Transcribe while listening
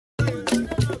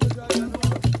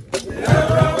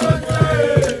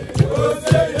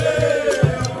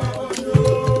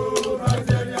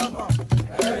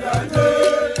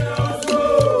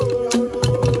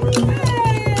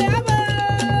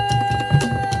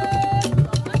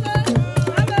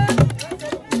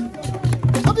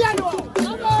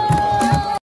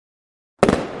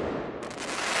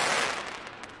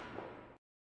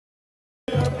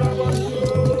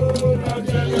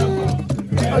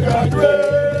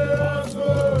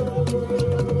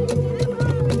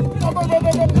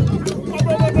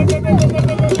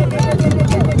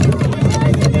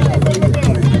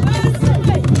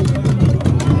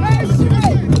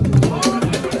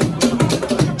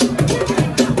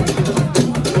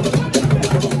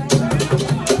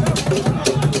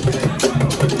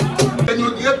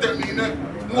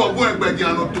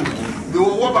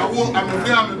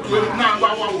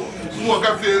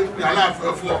cafe, the life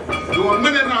of war. You want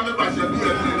many numbers of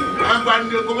years. I'm going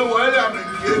to go away and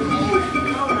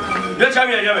let's have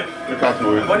it.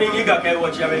 When you got to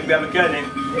watch your mechanic.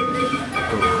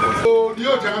 Oh,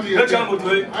 you're telling me, and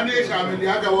it's I'm in the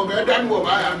other one. I don't know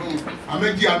why I know. I'm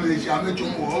a James, I'm a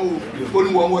tomorrow.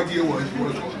 Only one what you was.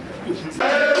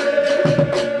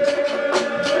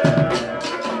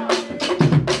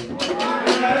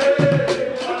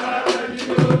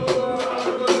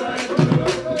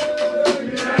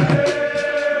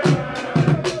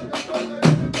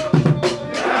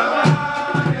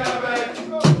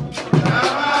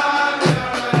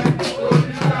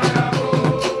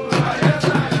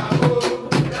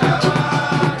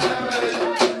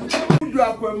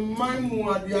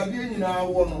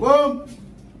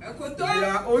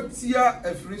 Otia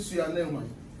a free Suyanema.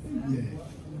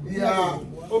 Yeah,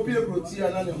 Opia Protia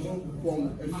and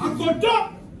Akoto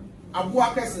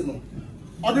Abuakasino.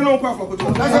 Odeneho Kwafo Akoto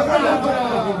III.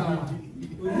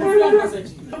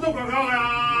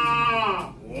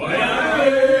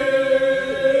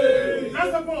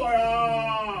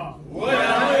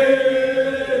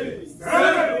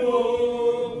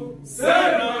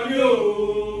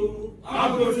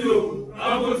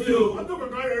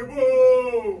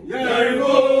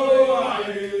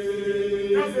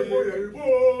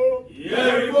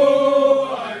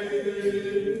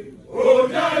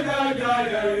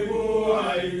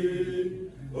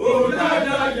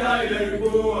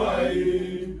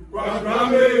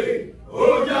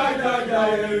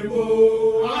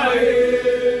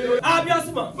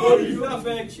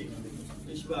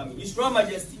 His Royal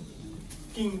Majesty,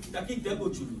 King Tackie, Ga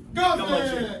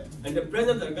Manye, and the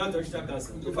President of the Ghana Traditional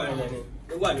Council. The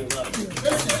one you love.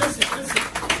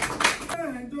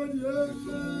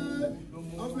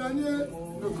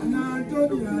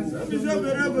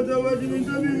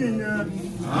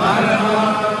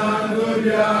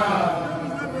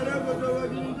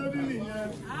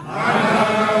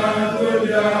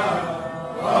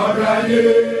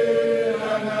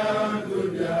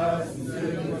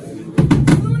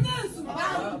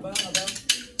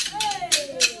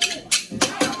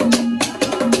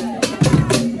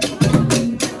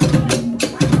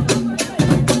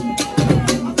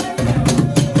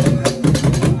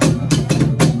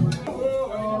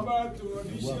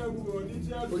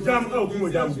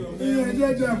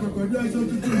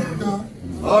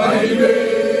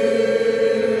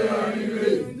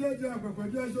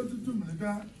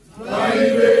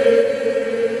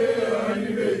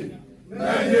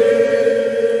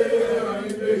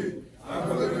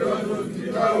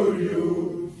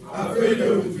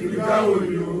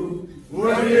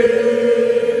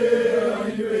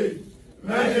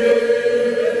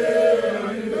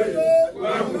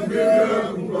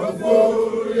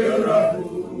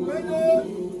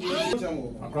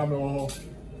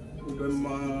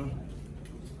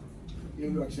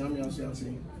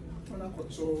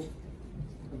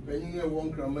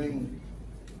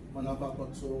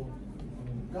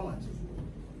 Ga Mantse.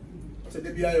 So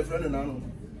they be your friend Nananom.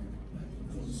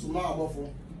 Small buffalo.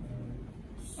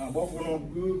 Buffalo.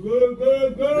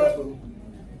 Go.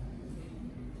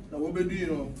 Now what we do, you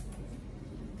know,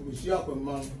 we share up a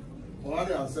man.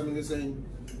 One are saying,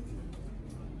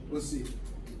 we'll see.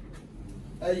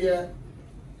 Yeah.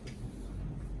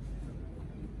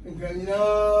 In Kenya,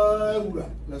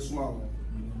 let's smile.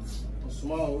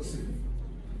 Smile, we'll see.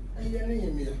 Yeah,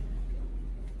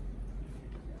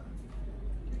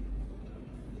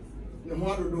 the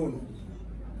mother don't.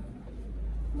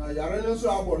 Now, Yarren so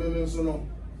abandoned so no.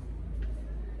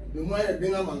 The more a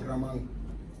dinner man cramang.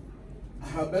 I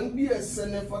have been be a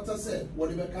sender for to say,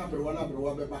 whatever camp one up the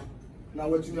water. Now,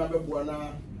 what you have a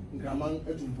buona, Gramang,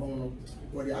 a tumpono,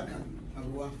 what the Akan,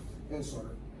 and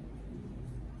sorry.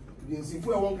 The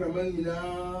Sifu won't cramang in a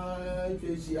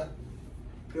Facia,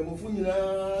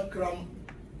 Cremofunina cram,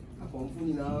 upon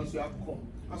Funina, so I come.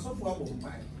 I saw for a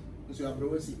pie, so I have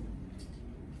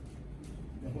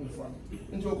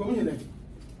into a community.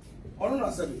 On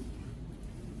our service,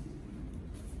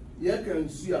 you can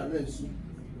see a nurse.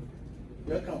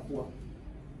 You can pour.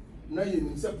 Now you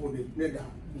can support it, nigga.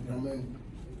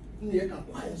 You can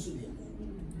quiet soothing.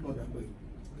 Not that way.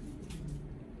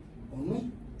 Oh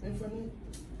no, infinite,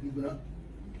 you do not.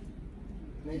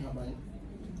 May have I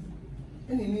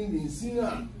any need in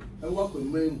singer and walk with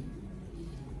men.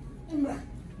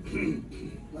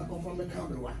 Not confirm the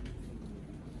camera.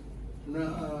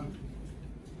 Na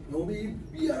obi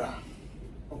biara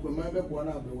okwema be boa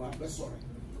na abewa be sore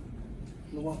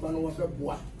no wa ba no wa be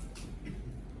boa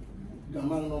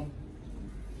gaman no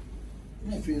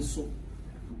na fi nso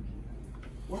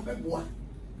wa be boa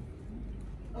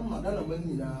ama Nananom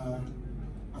nyina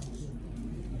akoso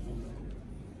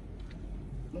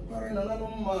no parent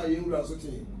Nananom ma yewura so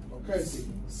te okay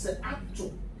say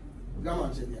ato Ga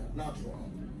Mantse dia na ato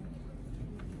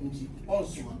nti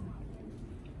onsuma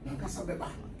na kasa beba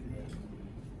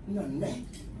na ne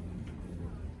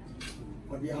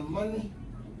odi amani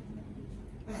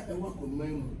a ewa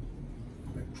konman mu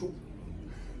betro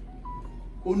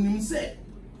onim se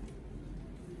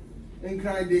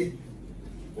enkran de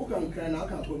o kan kran na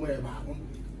kan konman e ba ho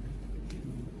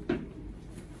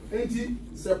enti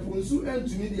se punsu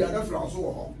entumi di adafra so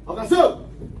wo ho okaso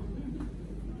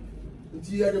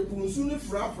nti ya de punsu ni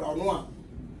fra no a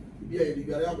bia ye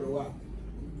biare abrewa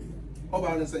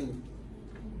oba ne san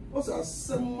o sa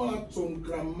sema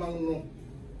tonkraman no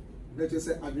that is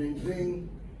adwendwen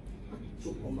to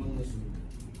omang no so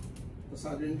o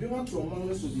sa adwendwen to omang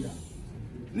no so bia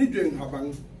ni dwen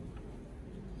haban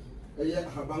eye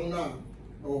haban na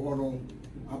o hono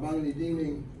haban ni din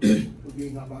ni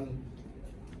odwen haban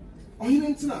ohine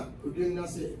ntina odwen na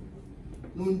se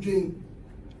no ndwen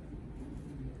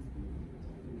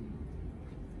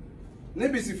ne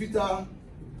bisi fita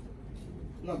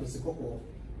na bisi koko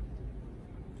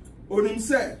onim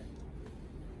se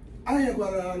aye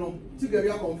gwara no tigari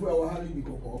akonfo e wa hali bi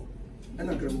koko e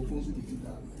na kremofo nso di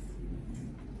fita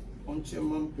on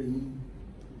chairman penny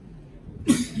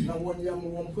na won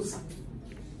yam won posa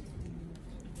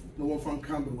no won fan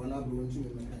kambe wana bro ntimi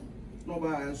me no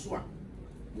ba enso a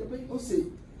ye be o se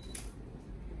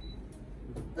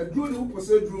aduro ni wo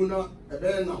pose aduro na e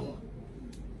be na ho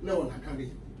na wona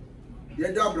kabe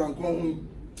ye da brankon hu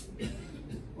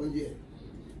onje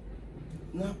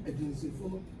na edinse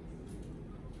fono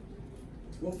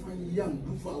won fan yam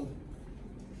du fawo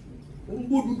won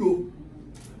bodudo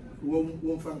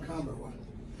won fan kambe wa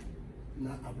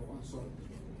na abo so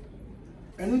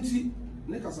enunti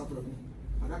ne kasa problem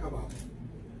adaka ba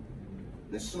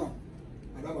ne so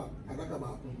adaka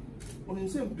ba onin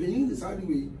se beyin the side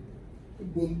way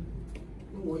bom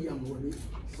no wo yam wo de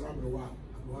sabre wa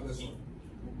abo ba so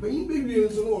beyin be wi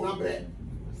so no na bre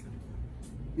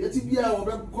yeti bia wo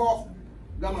be ko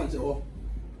Ga Mantse ho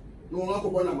no wo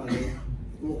akobọ na mane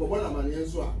no ko bona mane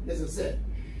so a necessary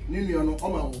ni nua no o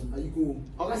ma wo ayiko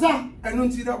okasa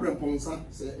enunti da bre ponsa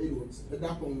se elot e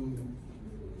da pon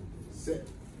se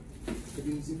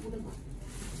edinsi fu ba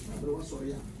bre wa so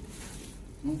ya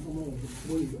mfumo wo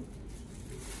boyo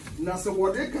na se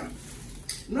wodeka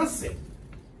na se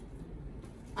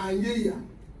anye ya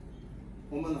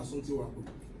o ma na so nti wa ko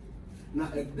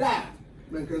na eda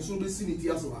menkenso be siniti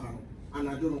aso ha no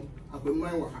anajo no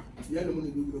akwaman wa ha ya no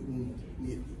ni bi wuro bu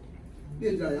ni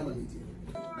e dra ya ma ni ti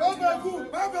Obeku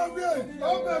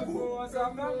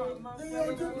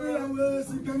iye tu bi awe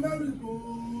si kanari ko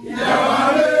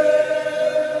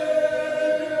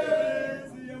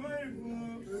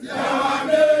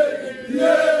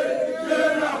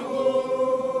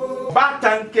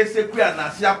Batan kese kuya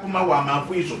na si akuma wa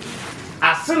manfo iso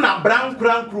asena bran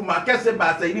kruma kese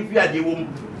ba sa iri fi ade wom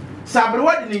sabre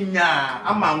wadi ni nya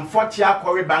ama mfoti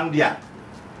akore bandia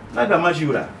na Ga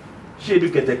Mantse she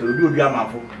educated obi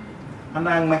amanfo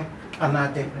ananme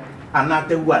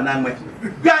anate wu ananme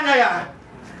ganya ya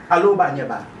alo ba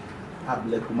nyeba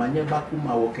able kuma nyeba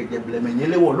kuma wo keje ble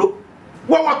menyele wolo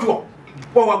wo woto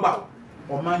wo wagba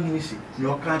o man hinisi ni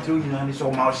o kan tru nyina ni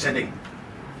so ma o shedding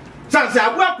sanse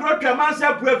abu akro twama se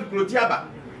abu afikroti aba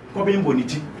ko be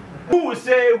mboniti who will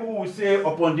say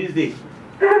upon this day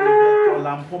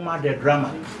the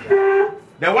drama,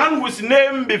 the one whose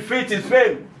name befits his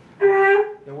fame,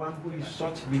 the one who is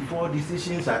sought before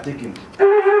decisions are taken.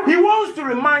 He wants to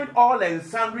remind all and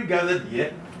sundry gathered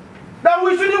here that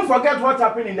we shouldn't forget what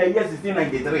happened in the year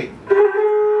 1693.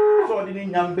 So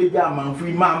didn't Nyambeja man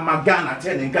free man Ghana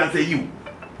and can say you.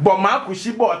 But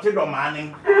Makushi bought it on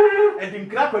Manning. And in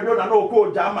Cracker, no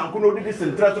code jam and could not this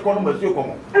interest to come with you.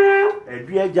 A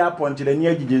dear Japon to the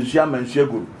near Jinsiam and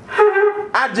Shegu.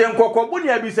 Ajen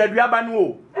Kokobunia be said,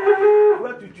 Yabanu.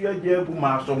 Where to cheer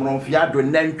Jebuma, some on Fiado,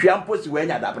 and then Triampos when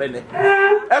at the Brenne.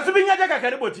 As to be a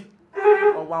Jacariboti.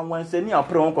 Or one once any a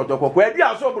pro Kotoko, where you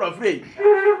are so afraid.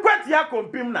 Quite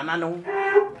Yacompim Nananom.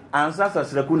 And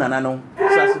Sasraku Nananom,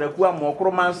 Sasrakua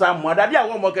Mokromansa, Modadia,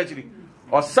 one more catchery.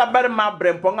 Or Saber ma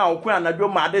Bremponga or Quan and do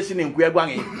my destiny in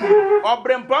Queguang. Or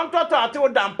Brempon Toto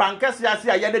told Dan Pancassia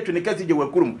Yade to Nicati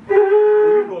Wakum.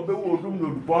 You know, the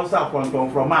wood Ponsa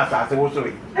from us as a was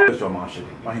sorry. So much.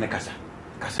 Mahina Casa.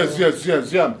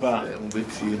 Yes, pa.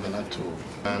 Ubeti Manato.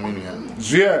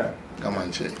 Zia. Ga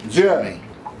Mantse. Zia.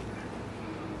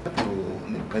 To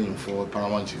paying for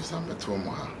Paramount Chiefs and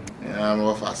Betomoha. I'm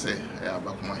off, I say,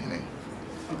 Akwamuhene.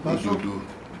 Do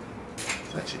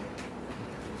such it.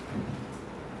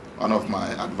 One of my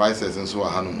advisors in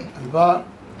Suahanu.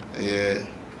 Yeah,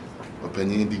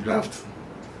 opening the graft.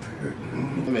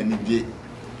 Many day.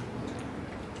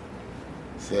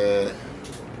 Say,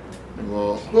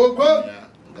 go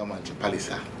Ga Mantse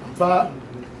Palisa.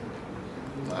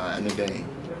 Any day.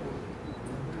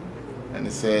 And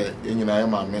he said, you know,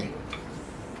 I'm me.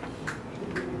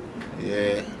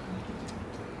 Yeah.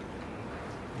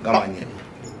 Ga Manye.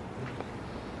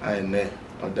 I know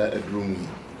that room.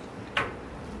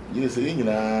 You say, you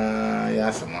know,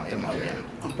 yes, my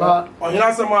but on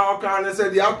Yasama, I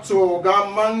said, the actual Ga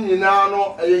Manye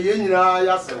no, a yena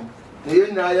yasam, a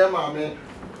yena yamame.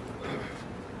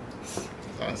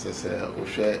 Says, oh,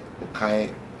 share,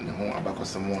 kind, and home about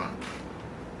someone.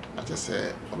 I just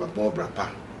say, about Bob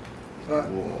Rappa.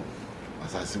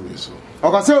 As I see we so.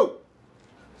 Okay, so.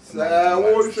 Sir,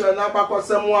 we should not back with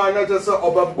someone that is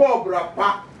about Bob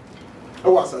Rappa. I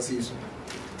was a season.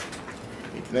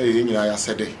 Now, you know, I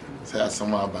said it. Say,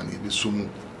 someone about it, be sumu.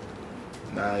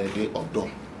 Now, a day of door.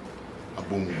 A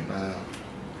boom. Now,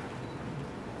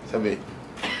 Sabe,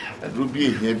 a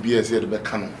ruby here be as yet the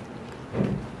canon.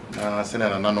 Now, send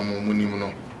an Nananom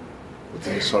Munimono.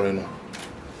 Within sorry, no.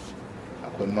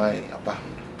 Akwamuhene,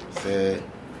 say,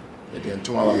 the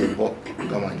Antoma bought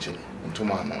Ga Mantse,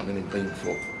 Antoma, and then paying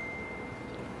for.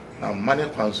 Now, money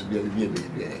comes to be a baby,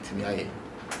 to me.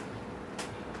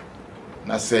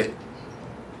 Now, say,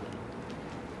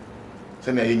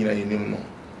 send a union,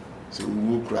 so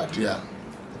we will cry here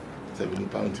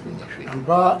 £70 to be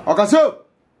okay, so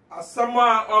as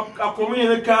someone of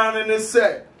Akwamuhene can and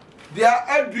say, they are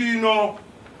Edrino,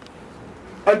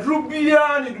 a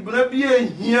Drubia, and Brabia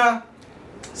here,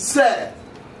 say.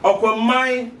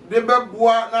 Akwamuhene de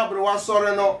beboa na brewa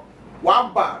sore no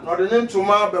waba no de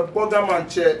ntoma bebo Ga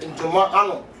Mantse ntoma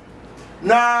ano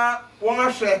na won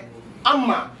ahwe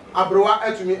ama abrewa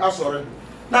atumi asore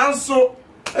nanso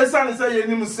esane se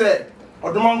yenim se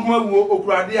odoma nkoma wuo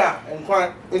okurade a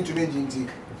enkwan ntumi jinti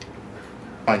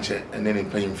Mantse ene ne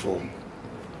mpanyimfo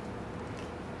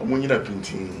omunyina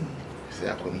printing se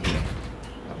Akwamuhene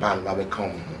abal ba be kan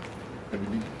ho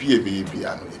bi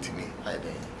bia no etimi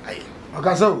ayi.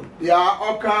 Okay, so ya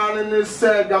okan ne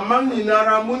se Ga Manye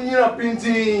nara munyina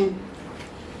pintin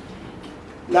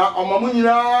na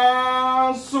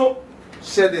omamunyina so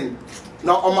shedding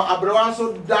na oma abrewa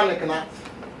so danekna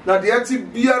na de ati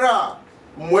biara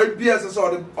moe bia se so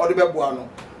ode beboa no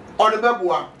ode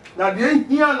beboa na de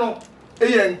hia no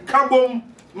eye nkabom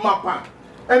mapa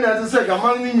ena se Ga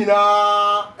Manye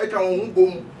nyina e kan ho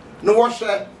bom no wo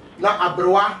hye na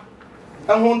abrewa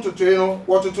ehon ntotoe no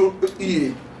wototo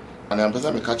iye. And I'm just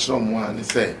going to catch them one and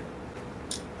say,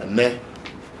 and then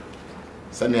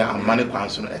send a money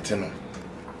council at 10.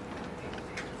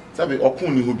 Sabi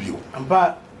Okuni who be.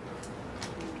 But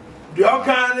the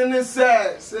Okan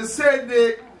say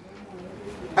the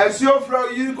as your flow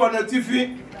you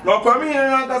connectivity, no coming in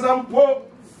as I'm poor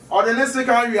or the next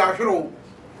second we are sure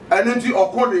and then to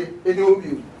Okode in your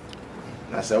view.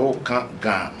 I say, oh, can't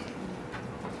gam.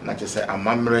 Not just say a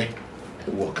mamre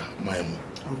walk, my mom.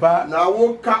 But now,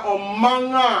 woka on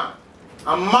manga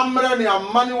a mamre ni a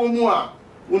mani womua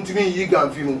untimi yiga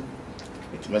film.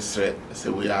 It must say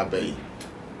we are bay.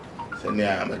 Say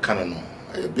near a canon,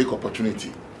 a big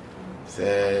opportunity.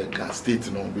 Say Ga State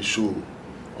no be show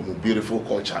of a beautiful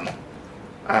culture.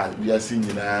 We are seeing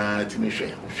in a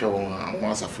Timisha, show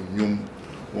once from you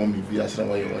won't be as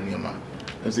away on your man.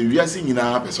 And say we are seeing in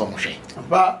a person,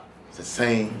 but the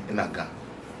same in a gun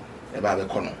about the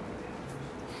corner.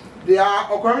 They are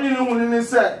Akwamuhene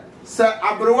say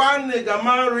abrewa ne Ga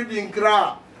Manye reading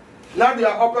kra na they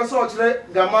are upper search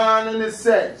Ga Manye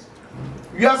says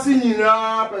we are seeing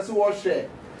nyina person wo hwe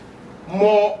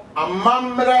mo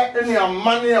amamre ene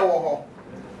amane e wo ho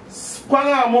kwan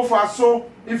a mo fa so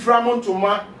ifra mo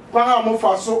ntoma kwan a mo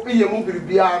fa so iye mo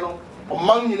biribia no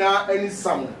oman nyina ani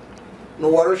sam no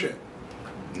wore hwe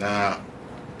na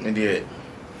me de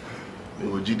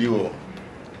me wojidi wo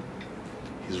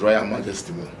His Royal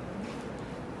Majesty mo.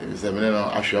 If you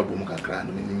no ahwe abom kakra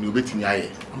no me obetimi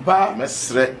aye ba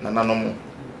mesre nananom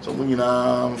so mo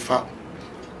nyina mfa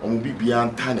omo bibia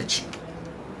ntanachi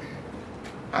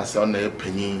asa na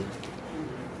panyin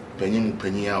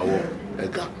a wo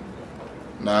ega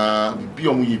na bi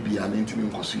omo ye bia na ntimi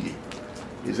nkoso ye.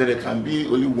 He said there can be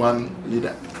only one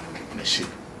leader in a ship.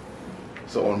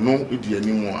 So or no idi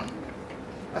anyone.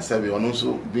 I said we are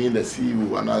also being the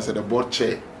CEO and I said the board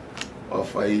chair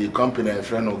of a company a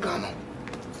friend of Ghana.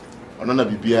 Onana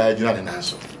bibia gina de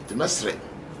nanso. The mesre.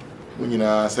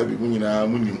 Munyina sabi munyina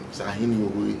munim sa hini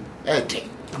wo ete.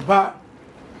 Ba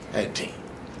ete.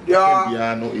 Ya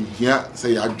bia no ehia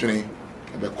say ya adwene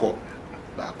ebeko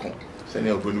ba ko. Say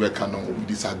na obonu be canon we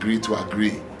disagree to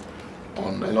agree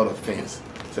on a lot of things.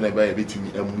 Say na be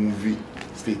a movie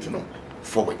state no.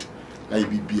 forward. Na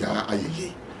bibia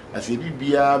ayeye. As a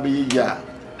bibia be ya,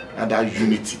 and that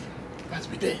unity must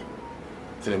be there.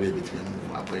 So we be to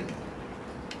move up.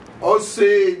 O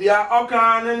say dia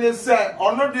okan ne say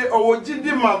ono de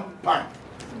owogidi mampa.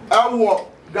 Ewo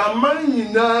Ga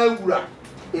Manye na wura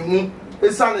emu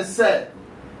esane say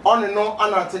on no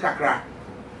anate kakra.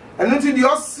 Enu ti di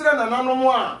osre Nananom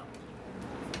a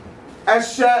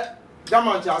ehye Ga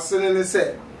Mantse asene ne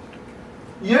say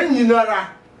yen nyinara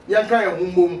yen kan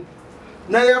ehumbom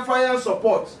na ye fa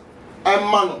support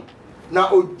emma na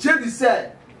ojedi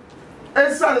say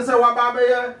esane say wa ba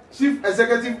be chief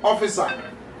executive officer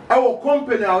our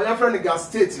company our friend Ga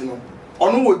State no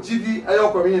ono wo gidi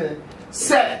Akwamuhene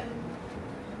say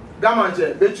Ga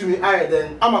Mantse betumi aye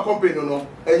den ama company no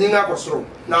enyinga kosoro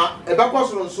na ebe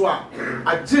kosoro nso a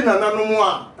agi Nananom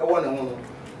a ewo ne ho no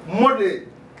mode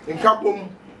nkapom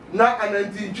na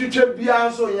ananti twitwe bia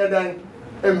nso ye den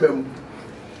embem.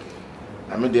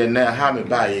 I mean they na ha me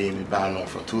buy no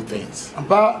for two things.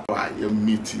 Aba you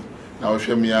meet na wo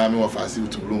hwe me a me wo fa si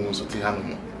Otublohum so te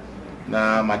hanom.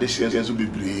 Na my decisions will be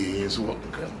brave so what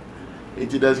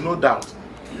there's no doubt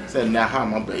say na ha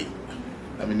ma buy.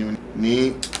 I mean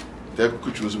ni the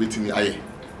kuchu be timi aye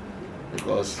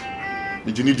because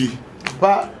me jinidi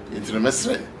ba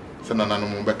intermestre say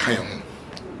Nananom be kan ho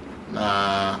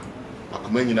na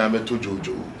akoma nyina be to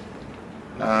jojo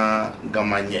na Ga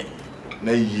Manye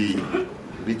na yi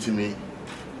bitimi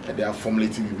e dey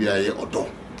formulating bi aye odo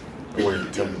e wo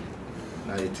ntem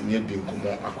na yetini edi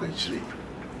nkomo akwachire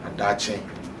adache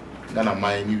Ga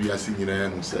Manye ni wi ase nyina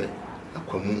no say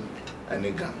Akwamu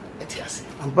ane Ga etiase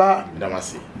aba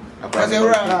ndamase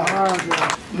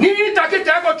ni Tackie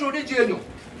Teiko chudi jienyo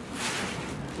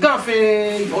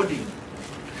gafe yodi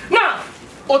na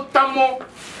otamo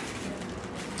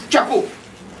chako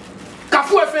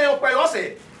kafu efe ope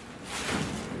ose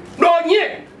no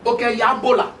nye oke ya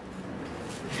bola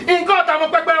inko otamo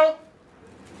pepe o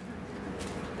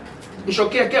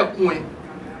isoke ke kun e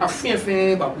afin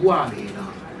efe babu are na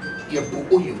ye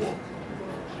bo oyewo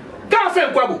gafe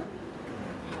nkwabo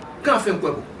gafe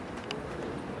nkwabo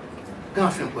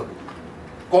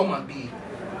come and be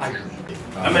agreed.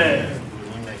 Amen.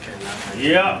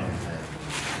 Yeah.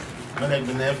 When I've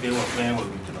been there, they were playing with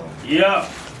me. Yeah.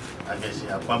 I guess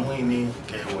Akwamuhene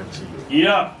can watch it.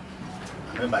 Yeah.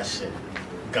 I remember said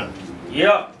gun.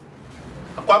 Yeah.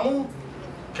 Akwamu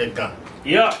can gun.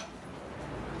 Yeah.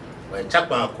 When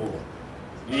Chakman cool.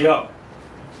 Yeah.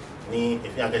 Ni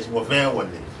if you guess were very well.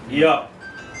 Yeah.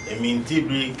 I mean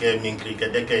Tibri can mean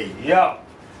cricket decade. Yeah.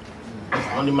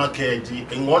 Only market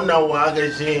in 1 hour I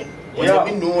guess when you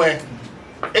been nowhere.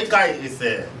 A guy is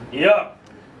Yeah.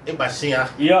 a bashia.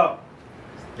 Yeah.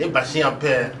 A bashia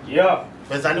pair. Yeah.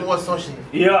 But I was social.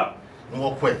 Yeah.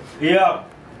 No quick. Yeah.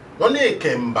 No ne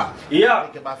came back. Yeah.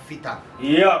 Make about fitter.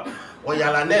 Yeah. Or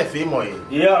yala ne femoy.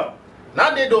 Yeah.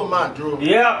 Naa Dedei Omaedru II.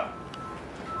 Yeah.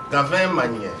 Ga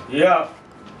Manye. Yeah.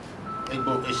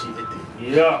 Ego eshi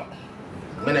ete. Yeah.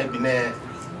 When I been there.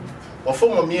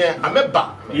 Ofomo me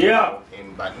ameba. Yeah.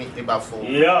 Imba ni ebafo.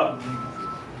 Yeah.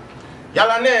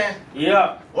 Yala ne.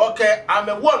 Yeah. Okay, I'm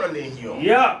a one ne hiyo.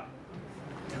 Yeah.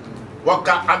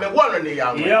 Waka I'm a one ne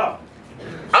yawo. Yeah.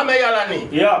 I'm a yala ni.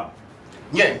 Yeah.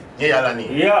 Nye yala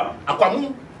ni. Yeah.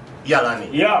 Akwamu yala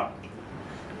ni. Yeah.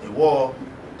 Ewo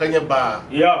kanye ba.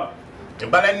 Yeah.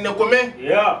 Ebala ni kome.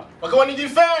 Yeah. Waka wani di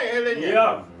fe hele nye.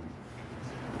 Yeah.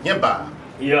 Nye ba.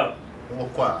 Yeah. Wo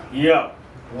kwa. Yeah.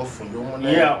 Wo fundo mo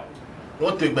ne. Yeah.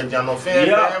 Wo to igbeja no fe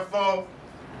Yeah. fo.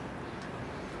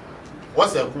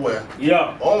 What's a cool?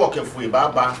 Yeah. On work for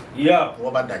Baba. Yeah. What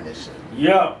about Danish?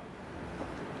 Yeah.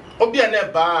 Obia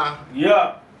neba.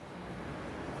 Yeah.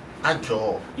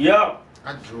 Ajo. Yeah.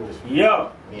 Ajo. Yeah.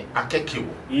 Ni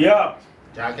akekiwo. Yeah.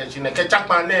 Jage chine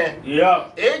kechakma ne.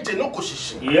 Yeah. Eje no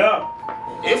koshishi. Yeah.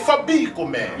 Efa bi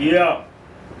kome. Yeah.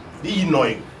 Di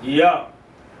yinoi. Yeah.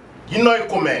 Yinoi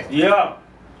kome. Yeah.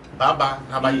 Baba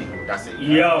haba yi. That's it.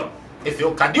 Yeah. If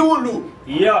you kadiulu.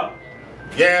 Yeah.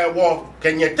 Yeah, wo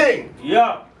kenyete.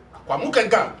 Yeah. Akwamu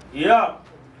kega. Yeah.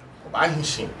 Oba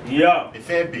hishin. Yeah.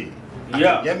 Efe bi.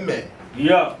 Yeah. Yemme.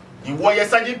 Yeah. Iwo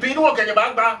yesaji bi ni wo kenye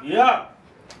bagba. Yeah.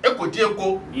 Eko di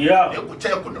eko. Yeah. Eko che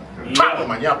eko no. Yeah. Pa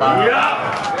manya ba.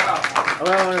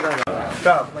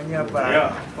 Ga Manye ba.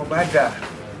 Yeah. Obaga.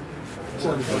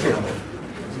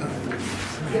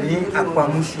 Ni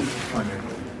Akwamus.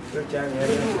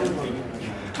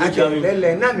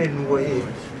 Lele na menu ye.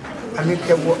 Ami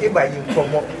kewo eba yin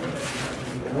komo.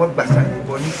 Wo gbasa ni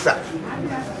bonisa.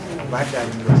 Ba da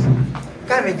ni lo si.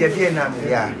 Ka me je bi na mi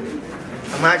ya.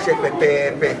 Ama se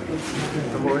pepepe.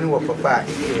 Mo ni wo papa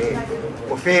e.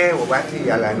 Wo fe wo ba ti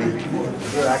yala ni.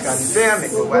 Yo la kan fe me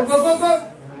ko ba.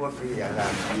 wo free ya la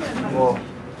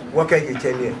wo ka je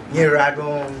chele ni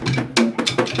radon